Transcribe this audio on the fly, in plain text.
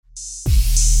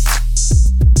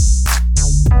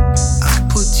I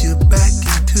put you back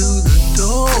into the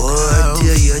doghouse.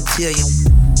 I tell you,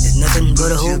 there's nothing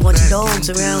but a whole bunch of dogs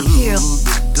around here.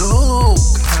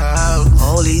 Doghouse.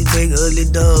 All these big ugly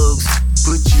dogs.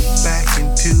 Put you back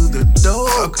into the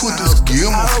doghouse. I put the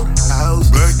skimmer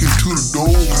back into the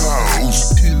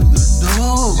doghouse. To the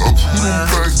doghouse. I put him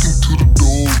back into the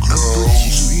doghouse.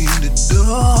 You in the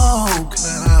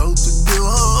doghouse. The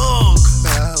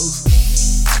doghouse.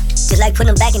 Just like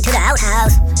putting them back into the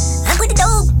outhouse. I put the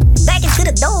dog back into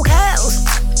the doghouse.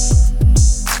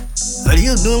 What are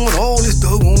you doing with all this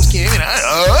doggone scamming?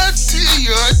 I tell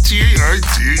you.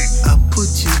 I put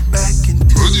you back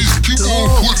into I just keep the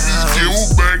on putting this doghouse. skimmer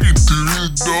back into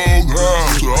this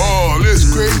doghouse. Oh, that's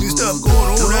crazy stuff going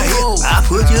on out here. I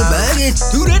put you back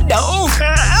into the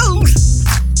doghouse.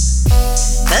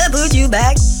 I put you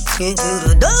back into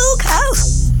the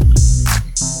doghouse.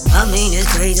 I mean, this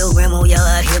crazy old grandma Yáll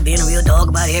out here being a real dog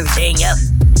about everything, yo.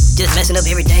 Just messing up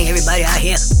everything, everybody out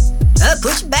here. I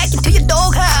put you back into your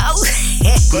doghouse.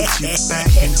 Put you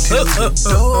back into the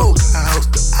doghouse.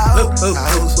 The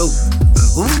outhouse.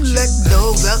 Who let the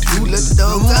dogs out? Who let the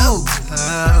dogs out?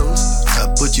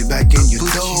 I put you back in your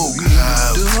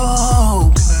doghouse.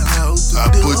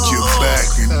 I put you back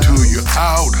into your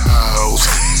outhouse.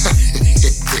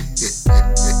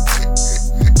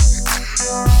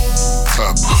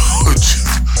 I put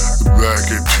you back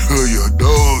into your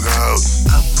doghouse.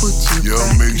 I put you Y'all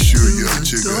back make sure into y'all the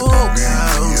check out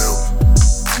that video, yo. doghouse.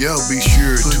 Y'all be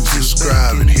sure to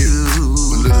subscribe and hit the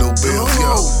little bell,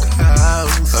 yo.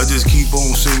 I just keep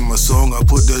on singing my song. I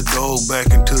put that dog back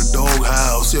into the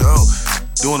doghouse, yo.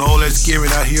 Doing all that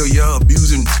scaring out here, y'all.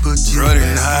 Abusing, running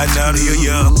and hiding out here,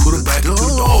 y'all. Put her back into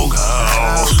the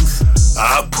doghouse.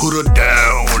 I put her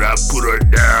down. I put her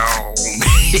down.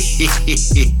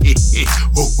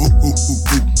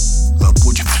 I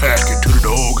put you back